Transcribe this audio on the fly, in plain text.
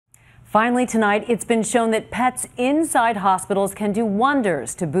Finally tonight, it's been shown that pets inside hospitals can do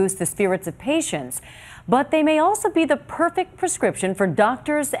wonders to boost the spirits of patients, but they may also be the perfect prescription for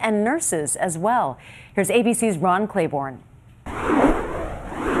doctors and nurses as well. Here's ABC's Ron Claiborne.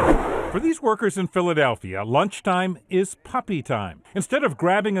 For these workers in Philadelphia, lunchtime is puppy time. Instead of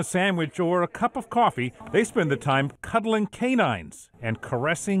grabbing a sandwich or a cup of coffee, they spend the time cuddling canines and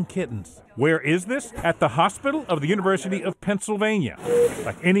caressing kittens. Where is this? At the hospital of the University of Pennsylvania.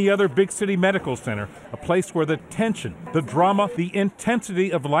 Like any other big city medical center, a place where the tension, the drama, the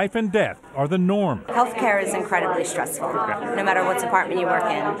intensity of life and death are the norm. Healthcare is incredibly stressful. No matter what department you work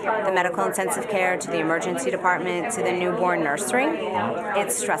in, the medical intensive care to the emergency department to the newborn nursery,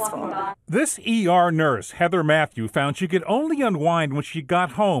 it's stressful. This ER nurse, Heather Matthew, found she could only unwind when she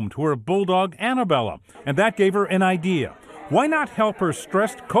got home to her bulldog, Annabella, and that gave her an idea. Why not help her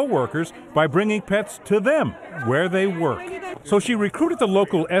stressed co-workers by bringing pets to them, where they work? So she recruited the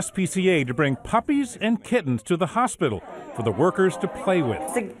local SPCA to bring puppies and kittens to the hospital for the workers to play with.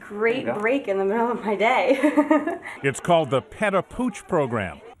 It's a great break in the middle of my day. It's called the Pet-a-Pooch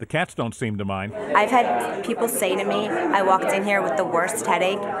program. The cats don't seem to mind. I've had people say to me, I walked in here with the worst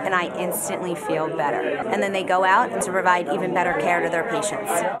headache and I instantly feel better. And then they go out and to provide even better care to their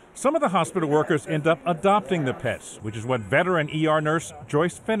patients. Some of the hospital workers end up adopting the pets, which is what veteran ER nurse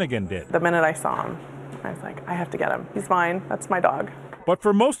Joyce Finnegan did. The minute I saw him, I was like, I have to get him. He's mine. That's my dog. But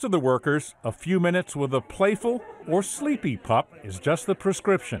for most of the workers, a few minutes with a playful or sleepy pup is just the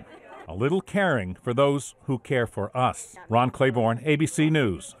prescription. A little caring for those who care for us. Ron Claiborne, ABC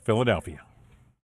News, Philadelphia.